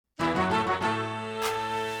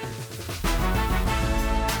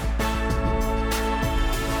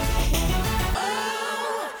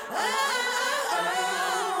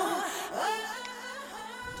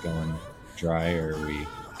dry, or are we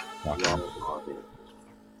talking?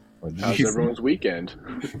 How's everyone's weekend?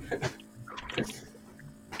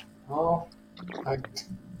 Oh, I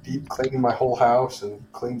deep cleaned my whole house and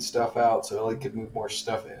cleaned stuff out so I could move more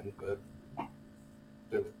stuff in. But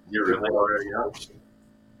Your roommate already out?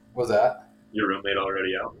 Was that? Your roommate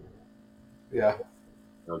already out? Yeah.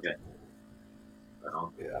 Okay.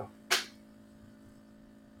 Yeah.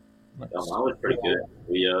 Mine was pretty good.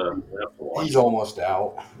 We went up to watch. He's almost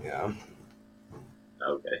out. Yeah.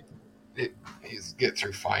 Okay. He's get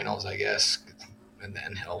through finals, I guess, and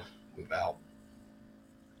then he'll move out.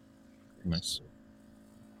 Nice.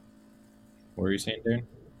 What were you saying, Darren?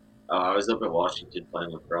 I was up in Washington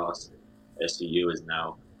playing lacrosse. SUU is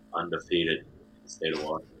now undefeated in the state of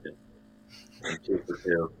Washington. And 2 for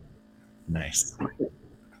 2. Nice.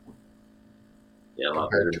 Yeah, a lot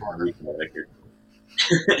better than the regional record.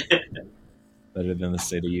 Better than the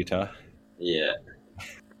state of Utah? Yeah.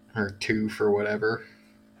 Or 2 for whatever.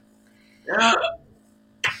 Yeah.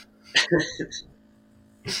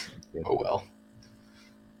 Oh well.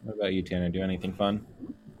 What about you, Tanner? Do anything fun?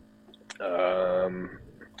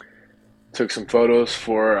 Took some photos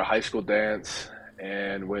for a high school dance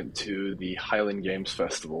and went to the Highland Games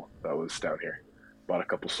Festival that was down here. Bought a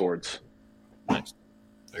couple swords. Nice.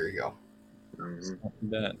 There you go. Mm-hmm. Not too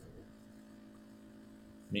bad.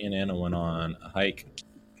 Me and Anna went on a hike,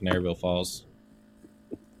 Canaryville Falls.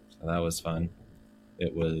 So that was fun.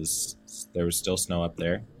 There was still snow up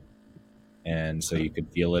there, and so you could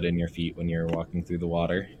feel it in your feet when you're walking through the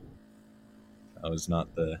water. That was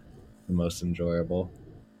not the most enjoyable.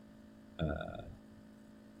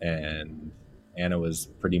 And Anna was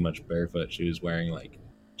pretty much barefoot. She was wearing like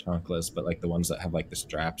chanclas, but like the ones that have like the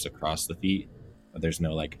straps across the feet. But there's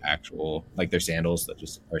no like actual, like they're sandals that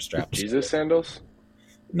just are strapped. Jesus sandals?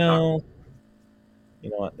 No. You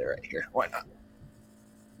know what? They're right here. Why not?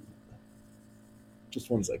 Just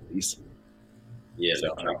ones like these. Yeah,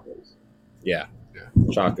 So, like chocos. Yeah.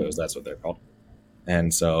 Chacos, that's what they're called.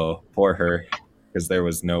 And so for her, because there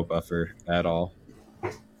was no buffer at all.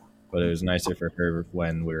 But it was nicer for her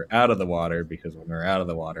when we were out of the water, because when we were out of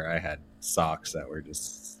the water, I had socks that were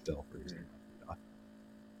just still freezing.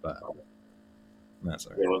 But that's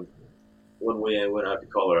all right. Yeah, when we went out to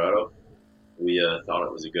Colorado, we thought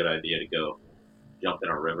it was a good idea to go jump in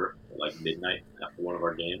a river at like midnight after one of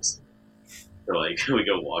our games. So like we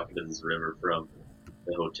go walking to this river from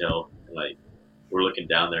the hotel, and like we're looking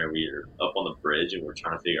down there, and we're up on the bridge, and we're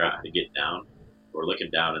trying to figure out how to get down. We're looking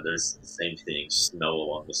down, and there's the same thing, snow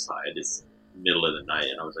along the side. It's middle of the night,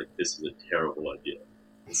 and I was like, this is a terrible idea.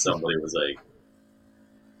 And somebody was like,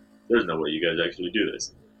 there's no way you guys actually do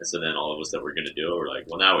this. And so then all of us that were going to do it were like,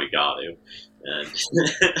 well, now we got to. And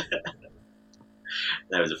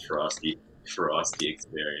that was a frosty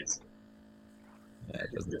experience. Yeah,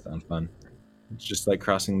 it doesn't sound fun. It's just like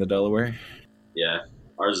crossing the Delaware. Yeah,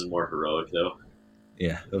 ours is more heroic, though.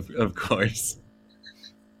 Yeah, of course.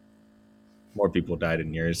 More people died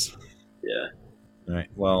in yours. Yeah. All right,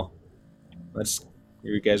 well, are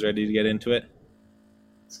you guys ready to get into it?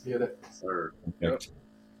 Let's get it. Or, Perfect. Yep.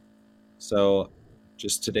 So,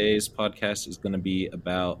 just today's podcast is going to be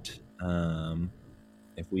about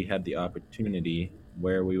if we had the opportunity,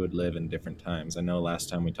 where we would live in different times. I know last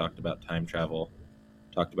time we talked about time travel,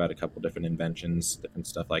 talked about a couple different inventions, different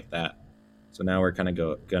stuff like that. So now we're kind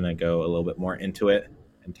of going to go a little bit more into it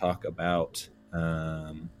and talk about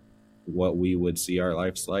what we would see our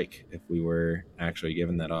lives like if we were actually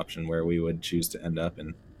given that option, where we would choose to end up,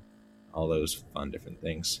 and all those fun different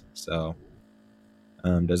things. So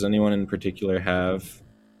does anyone in particular have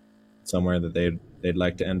somewhere that they'd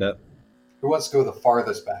like to end up? Who wants to go the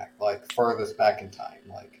farthest back? Like farthest back in time?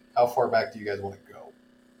 Like how far back do you guys want to go?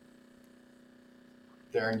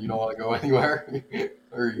 Darren, you don't want to go anywhere?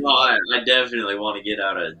 No, I definitely want to get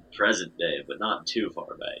out of present day, but not too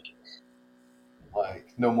far back.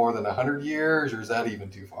 Like no more than 100 years, or is that even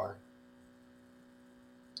too far?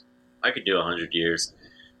 I could do 100 years.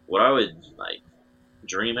 What I would like,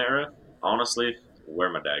 dream era, honestly, where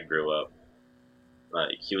my dad grew up.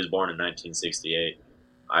 Like he was born in 1968.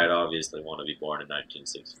 I'd obviously want to be born in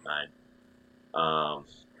 1969.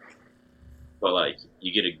 But like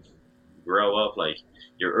you get to grow up, like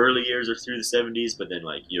your early years are through the 70s, but then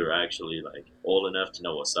like you're actually like old enough to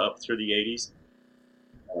know what's up through the 80s.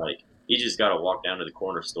 Like he just got to walk down to the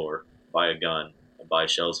corner store, buy a gun, and buy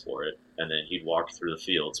shells for it, and then he'd walk through the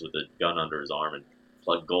fields with a gun under his arm and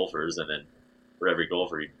plug golfers, and then for every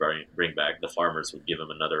golfer he'd bring back, the farmers would give him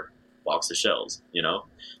another box of shells, you know?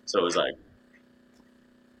 So it was like,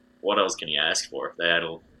 what else can you ask for? They had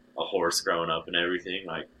a horse growing up and everything,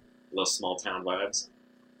 like little small town vibes.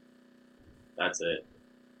 That's it.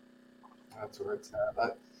 That's where it's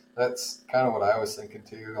at. That's kind of what I was thinking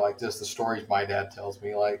too. Like just the stories my dad tells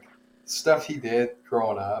me, like stuff he did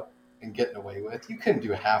growing up and getting away with. You couldn't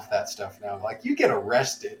do half that stuff now. Like you get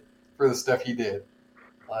arrested for the stuff he did.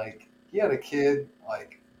 Like he had a kid,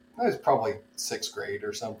 like I was probably 6th grade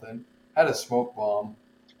or something, had a smoke bomb,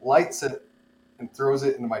 lights it and throws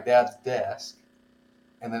it into my dad's desk,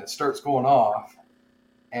 and then it starts going off,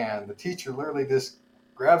 and the teacher literally just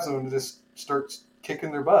grabs them and just starts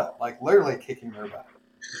kicking their butt, like literally kicking their butt.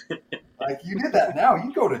 Like you did that now,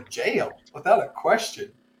 you go to jail without a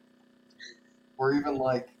question. Or even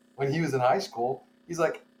like when he was in high school, he's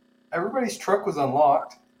like, everybody's truck was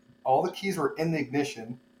unlocked, all the keys were in the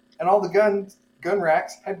ignition, and all the gun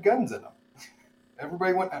racks had guns in them.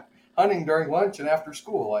 Everybody went hunting during lunch and after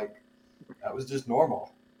school. Like that was just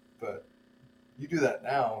normal. But you do that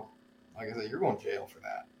now, like I said, you're going to jail for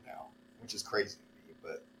that now, which is crazy to me.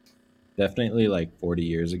 But Definitely like 40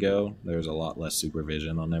 years ago, there was a lot less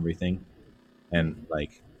supervision on everything. And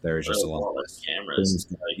like there was just a lot less cameras.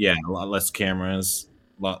 Yeah, a lot less cameras,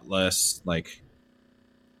 a lot less like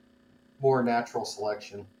more natural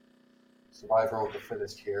selection, survival of the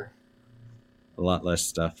fittest here. a lot less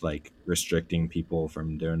stuff like restricting people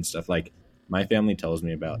from doing stuff. Like my family tells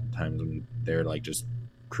me about times when they're like just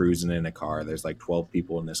cruising in a car. There's like 12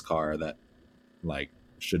 people in this car that like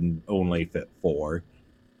shouldn't only fit 4,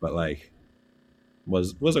 but like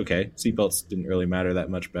was okay. Seatbelts didn't really matter that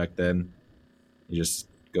much back then. You just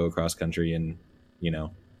go across country and, you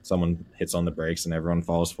know, someone hits on the brakes and everyone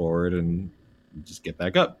falls forward and you just get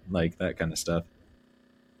back up, like that kind of stuff.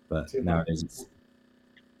 But nowadays,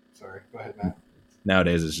 sorry, go ahead, Matt.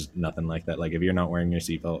 Nowadays it's just nothing like that. Like if you're not wearing your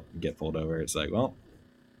seatbelt, you get pulled over. It's like, well,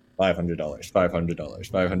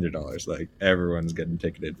 $500. Like everyone's getting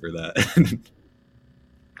ticketed for that.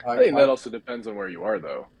 I think that also depends on where you are,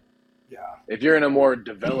 though. Yeah. If you're in a more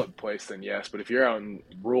developed place, then yes. But if you're out in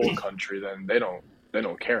rural country, then they don't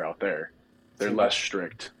care out there. They're less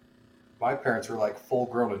strict. My parents were like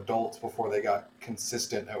full-grown adults before they got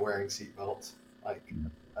consistent at wearing seatbelts. Like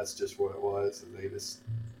that's just what it was. They just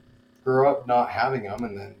grew up not having them,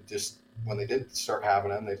 and then just when they did start having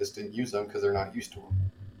them, they just didn't use them because they're not used to them.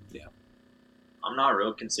 Yeah. I'm not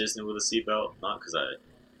real consistent with a seatbelt, not because I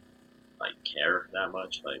like care that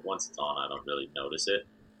much. Like once it's on, I don't really notice it,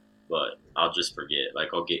 but I'll just forget. Like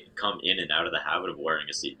I'll come in and out of the habit of wearing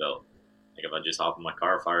a seatbelt. Like if I just hop in my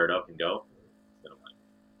car, fire it up, and go, then I'm like,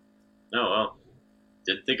 no, well,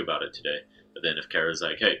 didn't think about it today. But then if Kara's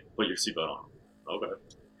like, hey, put your seatbelt on, okay.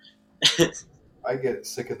 I get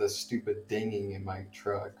sick of the stupid dinging in my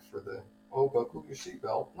truck for the buckle your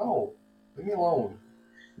seatbelt. No, leave me alone.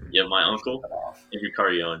 Yeah, my uncle, every car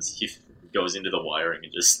he owns, he goes into the wiring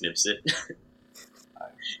and just snips it.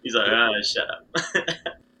 He's like, shut up.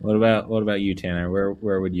 What about you, Tanner?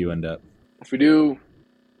 Where would you end up? If we do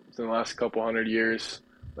in the last couple 100 years,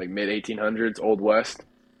 like mid 1800s, Old West,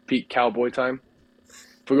 peak cowboy time.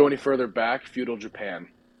 If we go any further back, feudal Japan.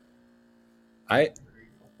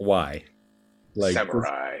 Why? Like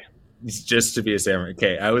samurai. It's just to be a samurai.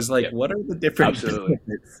 Okay, I was like, what are the different? Absolutely.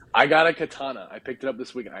 I got a katana. I picked it up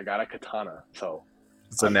this weekend. I got a katana. So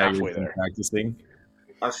I'm now halfway you're there. practicing.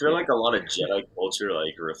 I feel like a lot of Jedi culture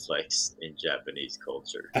like reflects in Japanese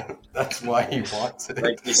culture. That's why he wants it.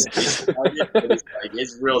 Like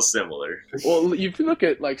it's real similar. Well, if you look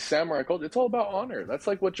at like samurai culture, it's all about honor. That's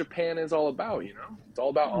like what Japan is all about. You know, it's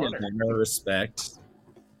all about honor. No respect.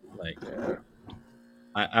 Like,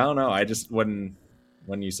 I don't know. I just when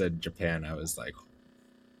you said Japan, I was like,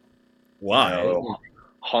 why?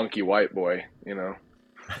 Honky white boy, you know.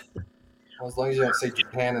 Well, as long as you don't say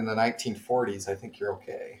Japan in the 1940s, I think you're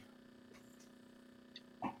okay.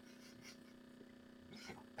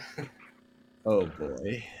 Oh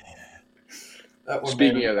boy. That one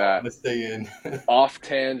Speaking of that, let's stay in. Off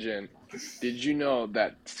tangent. Did you know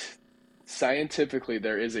that scientifically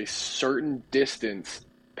there is a certain distance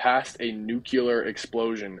past a nuclear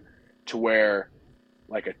explosion to where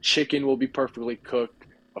like a chicken will be perfectly cooked,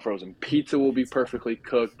 a frozen pizza will be perfectly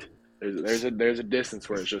cooked. There's a distance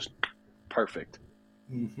where it's just perfect.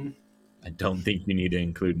 Mm-hmm. I don't think you need to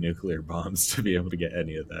include nuclear bombs to be able to get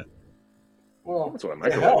any of that. Well, that's what a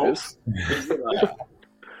microwave is.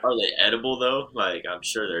 Are they edible though? Like I'm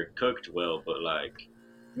sure they're cooked well, but like.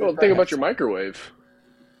 Well, think about your microwave.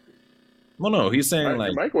 Well, no, he's saying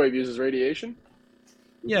like your microwave uses radiation.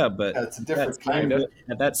 Yeah, but it's a different kind of.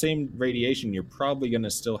 At that same radiation, you're probably going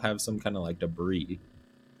to still have some kind of like debris.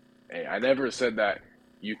 Hey, I never said that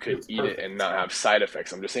you could eat it and not have side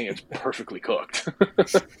effects. I'm just saying it's perfectly cooked.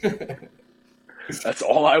 That's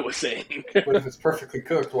all I was saying. But if it's perfectly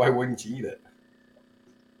cooked, why wouldn't you eat it?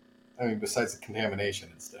 I mean, besides the contamination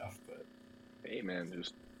and stuff. But Hey, man,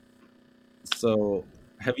 just So,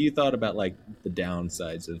 have you thought about like the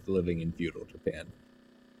downsides of living in feudal Japan?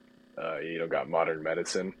 got modern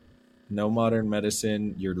medicine. No modern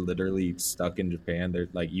medicine. You're literally stuck in Japan. There's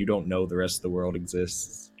like you don't know the rest of the world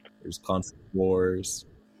exists. There's constant wars.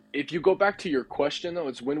 If you go back to your question, though,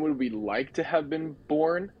 it's when would we like to have been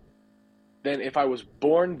born? Then if I was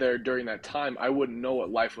born there during that time, I wouldn't know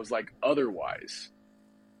what life was like otherwise.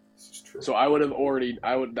 This is true. So that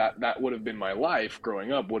would have been my life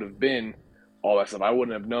growing up, would have been all that stuff. I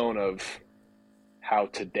wouldn't have known of how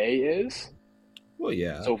today is. Well,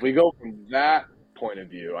 yeah. So if we go from that point of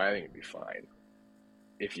view, I think it'd be fine.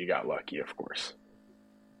 If you got lucky, of course.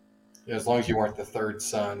 Yeah, as long as you weren't the third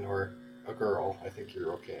son or a girl, I think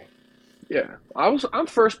you're okay. Yeah. I'm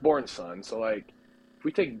firstborn son, so like if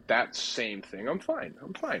we take that same thing, I'm fine.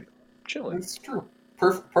 I'm chilling. It's true.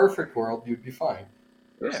 Perfect world, you'd be fine.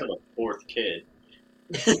 There's Yeah. a fourth kid.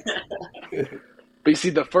 But you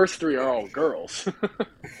see, the first three are all girls.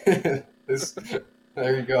 There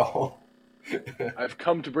you go. I've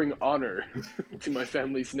come to bring honor to my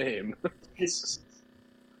family's name.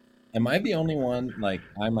 Am I the only one? Like,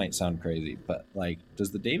 I might sound crazy, but like,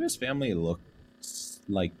 does the Davis family look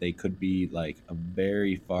like they could be like a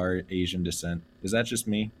very far Asian descent? Is that just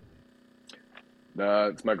me?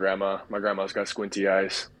 It's my grandma. My grandma's got squinty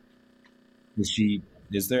eyes. Is she?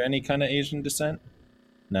 Is there any kind of Asian descent?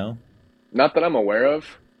 No. Not that I'm aware of.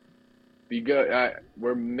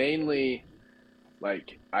 We're mainly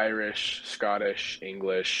like Irish, Scottish,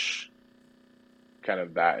 English, kind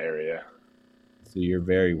of that area. So you're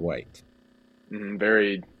very white.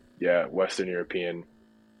 Very, Western European.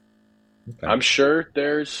 Okay. I'm sure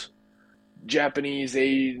there's Japanese,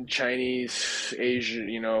 Asian, Chinese, Asian,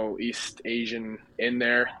 East Asian in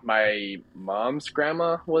there. My mom's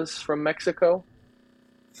grandma was from Mexico,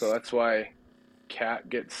 so that's why Cat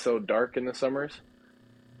gets so dark in the summers,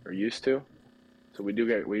 or used to. So we do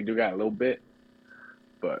got a little bit,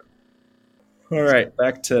 but All right,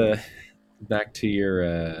 back to your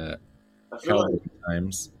I feel like, childhood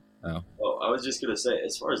times. Oh, well, I was just gonna say,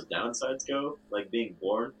 as far as downsides go, like being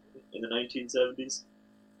born in the 1970s,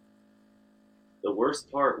 the worst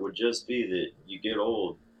part would just be that you get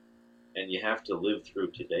old and you have to live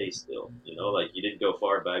through today still. Like you didn't go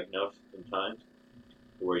far back enough in time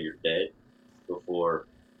to where you're dead before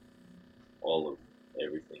all of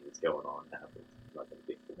everything that's going on happens. I'm not going to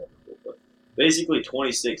get political, but basically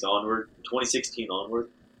 2016 onward,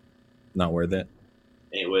 not worth it.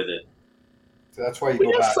 ain't with it. So that's why you we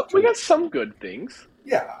go got back. we got some good things.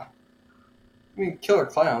 Yeah. I mean, Killer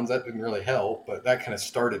Clowns, that didn't really help, but that kind of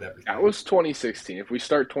started everything. That was 2016. If we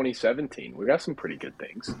start 2017, we got some pretty good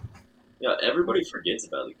things. Yeah, everybody forgets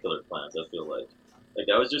about the Killer Clowns. I feel like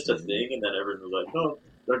that was just a thing, and then everyone was like, "No,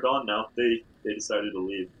 they're gone now. They decided to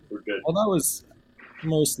leave. We're good." Well, that was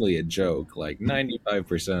mostly a joke. Like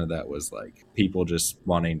 95% of that was like people just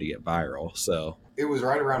wanting to get viral. So It was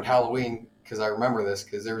right around Halloween, because I remember this,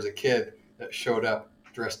 because there was a kid that showed up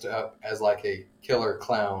dressed up as like a killer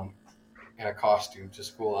clown in a costume to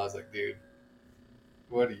school. I was like, dude,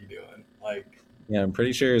 what are you doing? Like, yeah, I'm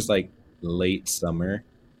pretty sure it's like late summer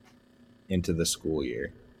into the school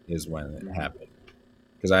year is when it happened.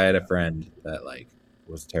 Because I had a friend that like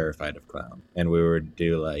was terrified of clown, and we would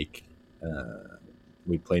do like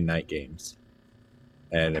we'd play night games,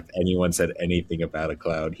 and if anyone said anything about a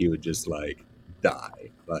clown, he would just like die,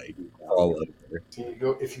 like all over.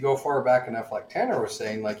 so if you go far back enough, like Tanner was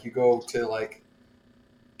saying, like you go to like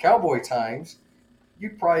Cowboy times,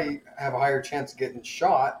 you'd probably have a higher chance of getting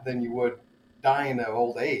shot than you would dying of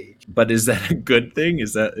old age. But is that a good thing?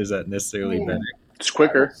 Is that necessarily better? It's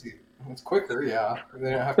quicker. It's quicker, yeah. They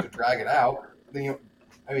don't have to drag it out. Then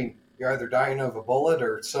you're either dying of a bullet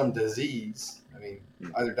or some disease. I mean,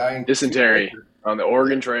 either dying Dysentery on the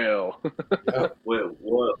Oregon Trail. Yep.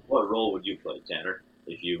 What role would you play, Tanner,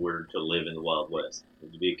 if you were to live in the Wild West?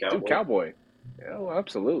 Would you be a cowboy? Dude, cowboy. Yeah, well,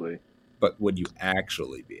 absolutely. But would you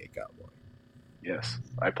actually be a cowboy? Yes,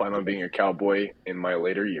 I plan on being a cowboy in my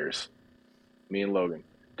later years. Me and Logan,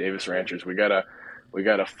 Davis Ranchers. We got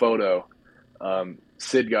a photo.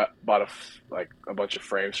 Sid bought a bunch of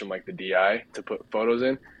frames from like the DI to put photos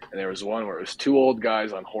in, and there was one where it was two old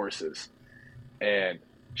guys on horses, and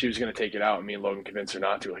she was gonna take it out, and me and Logan convinced her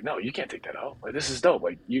not to. Like, no, you can't take that out. Like, this is dope.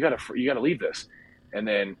 Like, you gotta leave this. And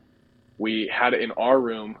then we had it in our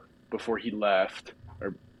room before he left,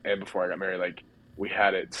 and before I got married. Like, we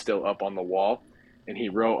had it still up on the wall, and he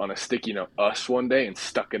wrote on a sticky note "us" one day and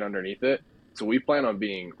stuck it underneath it. So we plan on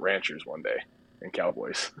being ranchers one day and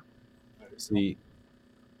cowboys. See,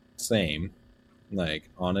 same. Like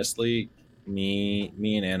honestly, me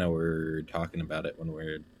and Anna were talking about it when we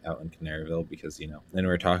were out in Canaryville because then we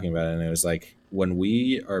were talking about it and it was like when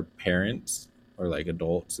we are parents or like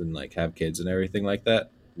adults and like have kids and everything like that,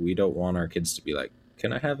 we don't want our kids to be like,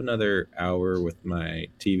 can I have another hour with my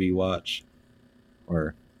TV watch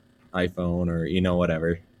or iPhone or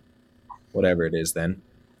whatever it is then.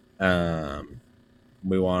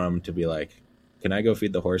 We want them to be like, can I go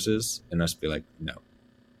feed the horses? And us be like, no,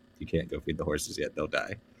 you can't go feed the horses yet, they'll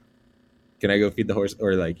die. Can I go feed the horse?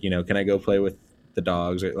 Or like, can I go play with the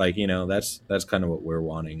dogs? Or like, that's kind of what we're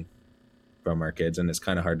wanting from our kids. And it's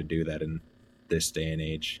kind of hard to do that in this day and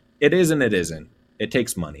age. It is and it isn't. It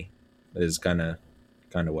takes money. It is kind of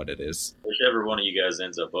what it is. Whichever one of you guys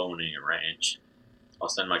ends up owning a ranch, I'll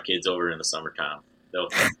send my kids over in the summertime. They'll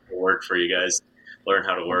work for you guys, learn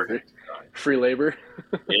how to work. Free labor.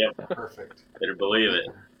 Yep. Perfect. Better believe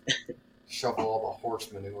it. Shovel all the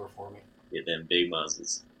horse manure for me. Get them big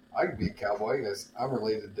muzzles. I could be a cowboy because I'm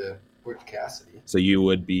related to Butch Cassidy. So you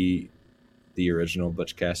would be the original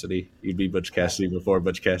Butch Cassidy? You'd be Butch Cassidy before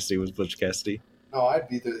Butch Cassidy was Butch Cassidy? No, I'd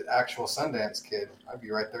be the actual Sundance Kid. I'd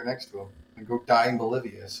be right there next to him and go die in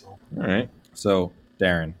Bolivia. So. All right. So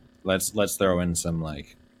Darren, let's throw in some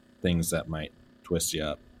like things that might twist you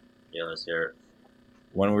up. Yeah, let's hear it.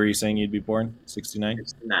 When were you saying you'd be born? 69?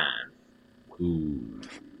 69. Ooh,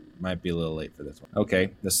 might be a little late for this one.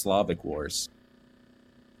 Okay, the Slavic Wars.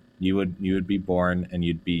 You would be born and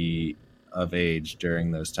you'd be of age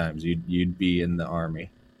during those times. You'd be in the army.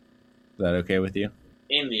 Is that okay with you?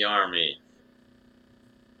 In the army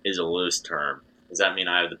is a loose term. Does that mean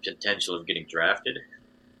I have the potential of getting drafted?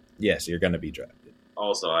 Yes, you're going to be drafted.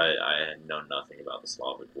 Also, I had known nothing about the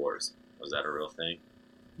Slavic Wars. Was that a real thing?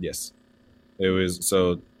 Yes. It was,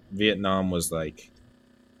 so Vietnam was like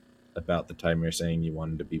about the time you're saying you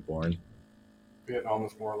wanted to be born. Vietnam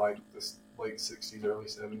was more like this late 60s, early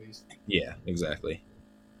 70s. Yeah, exactly.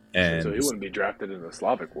 And so he wouldn't be drafted in the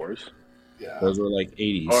Slavic Wars. Yeah. Those were like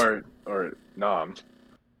 80s. Or Nam.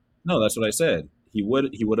 No, that's what I said. He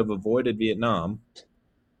would have avoided Vietnam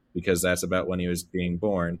because that's about when he was being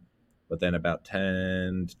born. But then about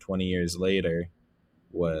 10 to 20 years later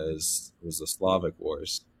was the Slavic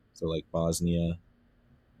Wars. So like Bosnia,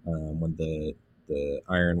 when the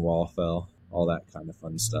Iron Wall fell, all that kind of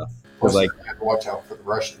fun stuff. Because like you have to watch out for the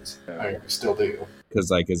Russians. Yeah. I mean, we still do.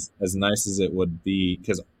 Because like as nice as it would be,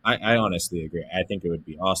 because I honestly agree. I think it would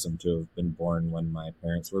be awesome to have been born when my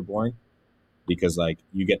parents were born, because like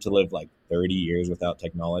you get to live like 30 years without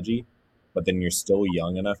technology, but then you're still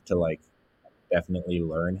young enough to like definitely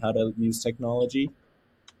learn how to use technology,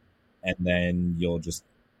 and then you'll just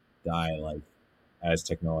die like as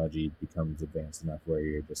technology becomes advanced enough where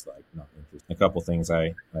you're just like not interested. A couple things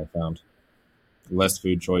I found: less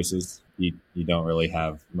food choices. You don't really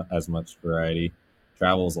have as much variety.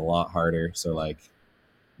 Travel's a lot harder. So like,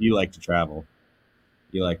 you like to travel,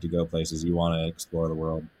 you like to go places, you want to explore the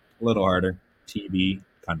world. A little harder. TV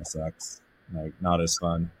kind of sucks. Like not as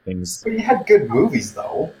fun. Things. But you had good movies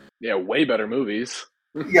though. Yeah, way better movies.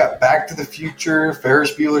 You got Back to the Future,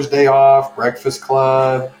 Ferris Bueller's Day Off, Breakfast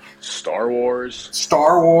Club, Star Wars.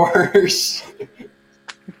 Star Wars.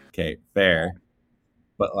 Okay, fair.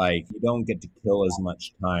 But like, you don't get to kill as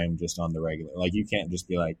much time just on the regular. Like, you can't just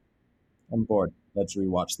be like, I'm bored, let's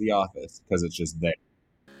rewatch The Office, because it's just there.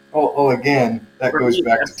 Oh, again, that goes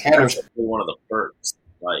back to Tanner's. That's one of the perks.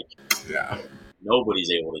 Like, Yeah.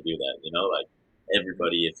 nobody's able to do that. Like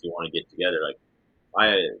everybody, if you want to get together, like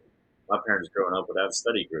my parents growing up would have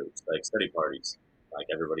study groups, like study parties. Like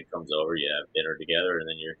everybody comes over, you have dinner together, and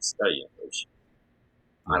then you're studying, which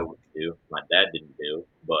I wouldn't do. My dad didn't do,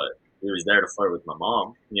 but he was there to flirt with my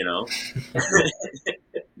mom.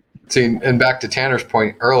 See, and back to Tanner's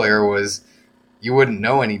point earlier was you wouldn't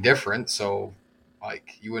know any different, so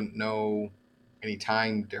like you wouldn't know any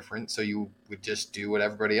time different, so you would just do what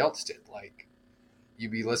everybody else did. Like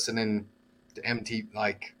you'd be listening to MTV,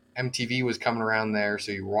 like MTV was coming around there,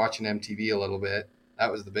 so you were watching MTV a little bit. That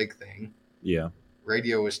was the big thing. Yeah.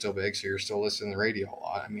 Radio was still big, so you're still listening to the radio a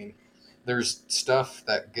lot. I mean, there's stuff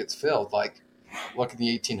that gets filled. Like, look at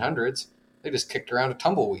the 1800s, they just kicked around a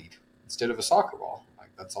tumbleweed instead of a soccer ball.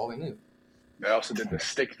 Like, that's all they knew. They also did the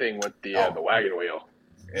stick thing with the wagon wheel.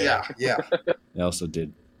 Yeah. They also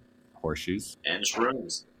did horseshoes. And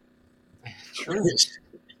shrooms. Shrooms.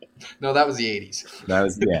 No, that was the 80s. That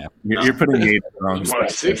was, yeah. You're putting the 80s wrong. More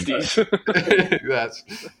 60s.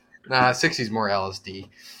 That's 60s more LSD.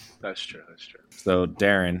 That's true. So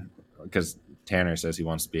Darren, because Tanner says he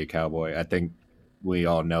wants to be a cowboy, I think we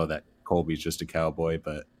all know that Colby's just a cowboy,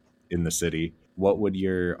 but in the city. What would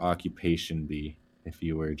your occupation be if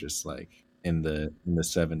you were just like in the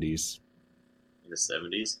 70s? In the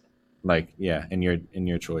 70s? Like, yeah, in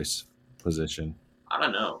your choice position. I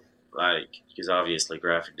don't know, like because obviously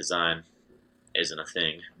graphic design isn't a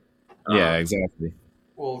thing. Yeah, Um, exactly.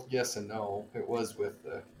 Well, yes and no. It was with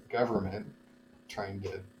the government trying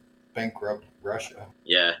to bankrupt Russia.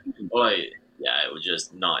 yeah, well, yeah, it was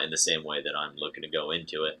just not in the same way that I'm looking to go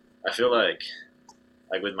into it. I feel like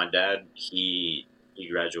with my dad, he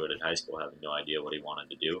graduated high school having no idea what he wanted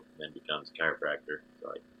to do, and then becomes a chiropractor. So,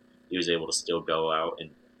 like he was able to still go out and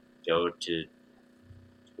go to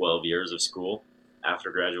 12 years of school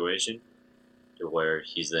after graduation, to where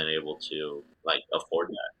he's then able to like afford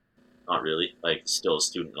that. Not really, like still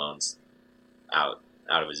student loans out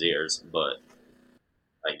out of his ears, but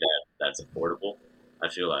like that's affordable. I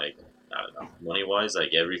feel like I don't know, money wise,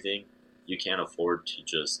 like everything, you can't afford to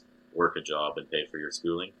just work a job and pay for your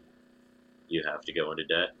schooling. You have to go into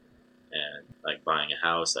debt, and like buying a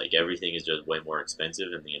house, like everything is just way more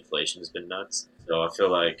expensive, and the inflation has been nuts. So I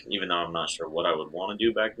feel like even though I'm not sure what I would want to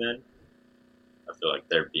do back then, I feel like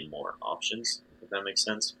there'd be more options, if that makes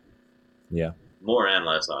sense. Yeah. More and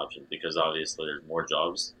less options, because obviously there's more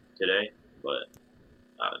jobs today, but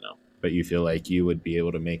I don't know. But you feel like you would be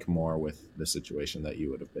able to make more with the situation that you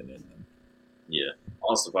would have been in then. Yeah.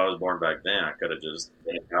 Also, if I was born back then, I could have just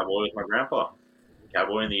been a cowboy with my grandpa.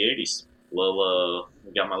 Cowboy in the '80s.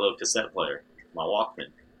 Got my little cassette player, my Walkman.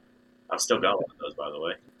 I've still got one of those, by the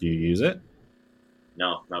way. Do you use it?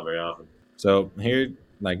 No, not very often. So here,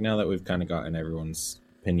 like now that we've kind of gotten everyone's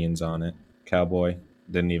opinions on it, Cowboy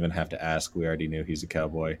didn't even have to ask. We already knew he's a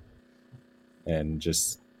cowboy, and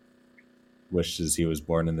just wishes he was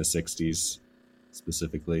born in the '60s,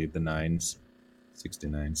 specifically the nines,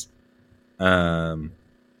 '69s.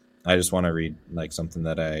 I just want to read like something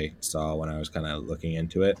that I saw when I was kind of looking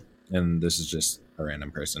into it, and this is just a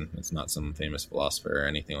random person. It's not some famous philosopher or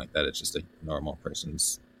anything like that. It's just a normal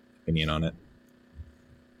person's opinion on it.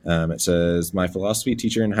 It says, my philosophy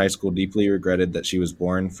teacher in high school deeply regretted that she was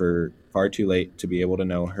born for far too late to be able to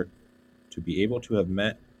know her, to be able to have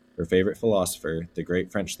met her favorite philosopher, the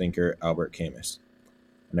great French thinker Albert Camus.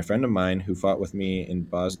 And a friend of mine who fought with me in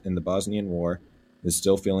the Bosnian War is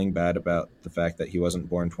still feeling bad about the fact that he wasn't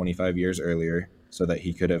born 25 years earlier so that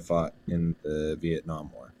he could have fought in the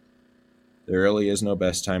Vietnam War. There really is no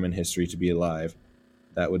best time in history to be alive.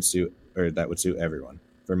 That would suit everyone.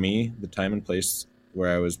 For me, the time and place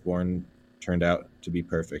where I was born turned out to be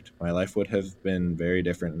perfect. My life would have been very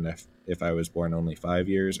different if I was born only 5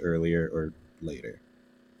 years earlier or later.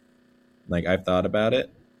 Like, I've thought about it,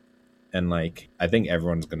 and like I think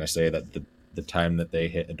everyone's gonna say that the time that they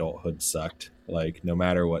hit adulthood sucked. Like, no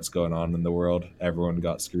matter what's going on in the world, everyone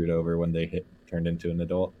got screwed over when they turned into an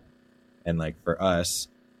adult. And like for us,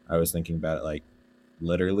 I was thinking about it like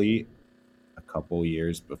literally a couple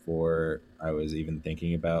years before I was even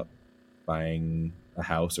thinking about buying a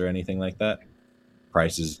house or anything like that.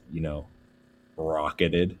 Prices,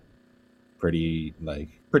 rocketed pretty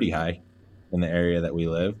high in the area that we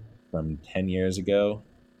live. From 10 years ago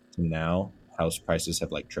to now, house prices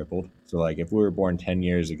have like tripled. So like if we were born 10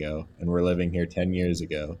 years ago and we're living here 10 years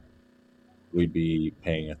ago, we'd be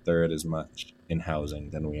paying a third as much in housing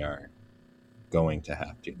than we are going to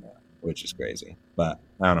have to now, which is crazy. But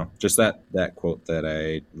I don't know, just that quote that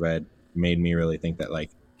I read made me really think that like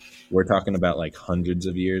we're talking about like hundreds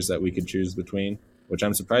of years that we could choose between, which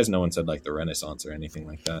I'm surprised no one said like the Renaissance or anything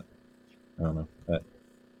like that. I don't know.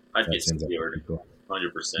 I'd That get seems like scared, pretty cool.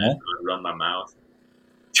 100%. Huh? I'd run my mouth.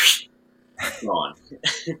 Come on.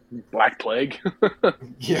 Black Plague.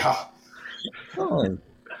 Yeah, Oh,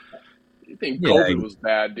 You think yeah, COVID was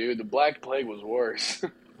bad, dude? The Black Plague was worse.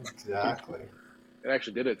 exactly. It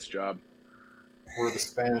actually did its job. Or the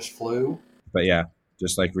Spanish flu. but yeah,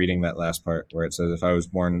 just like reading that last part where it says if I was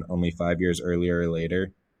born only 5 years earlier or later,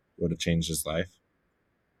 it would have changed his life.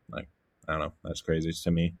 Like, I don't know, that's crazy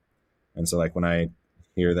to me. And so like when I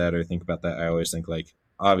hear that or think about that, I always think like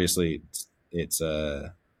obviously it's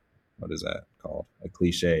a what is that called? A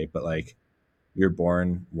cliche, but like you're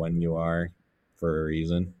born when you are for a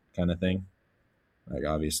reason kind of thing. Like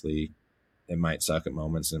obviously it might suck at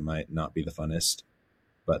moments, it might not be the funnest,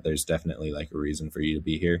 but there's definitely like a reason for you to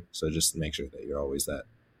be here. So just make sure that you're always that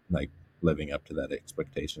like living up to that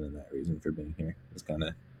expectation and that reason for being here is kind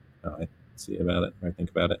of how I see about it or think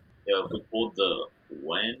about it. Yeah, if we pulled the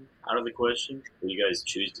when out of the question, will you guys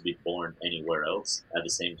choose to be born anywhere else at the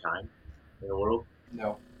same time in the world?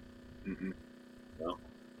 No, Mm-mm. No.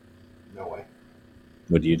 no way.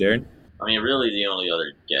 Would you, Darren? I mean, really, the only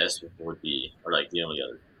other guess would be, or like the only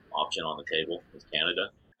other option on the table is Canada.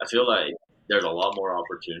 I feel like there's a lot more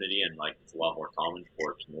opportunity, and like it's a lot more common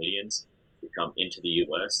for Canadians to come into the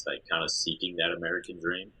U.S. like kind of seeking that American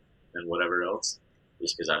dream and whatever else.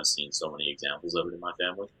 just because I've seen so many examples of it in my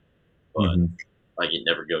family. But Hmm. like it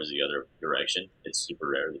never goes the other direction. It's super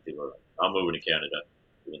rare that people are like, "I'm moving to Canada,"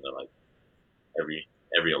 even though like every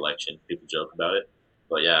every election people joke about it.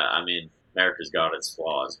 But yeah, I mean, America's got its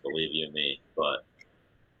flaws, believe you me. But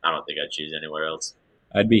I don't think I'd choose anywhere else.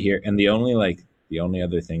 I'd be here, and the only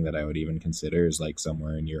other thing that I would even consider is like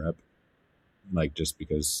somewhere in Europe, like just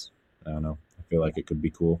because I don't know, I feel like it could be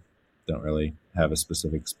cool. Don't really have a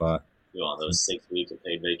specific spot. You want those 6 weeks of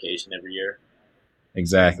paid vacation every year?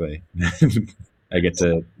 Exactly. I get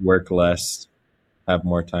to work less, have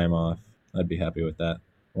more time off. I'd be happy with that.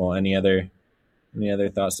 Well, any other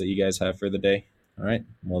thoughts that you guys have for the day? All right.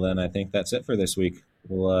 Well, then I think that's it for this week.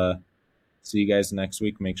 We'll see you guys next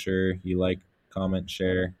week. Make sure you like, comment,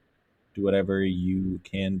 share, do whatever you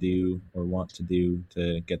can do or want to do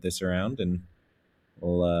to get this around, and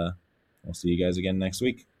we'll see you guys again next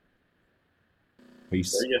week. There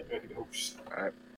Peace. you go. Oops. All right.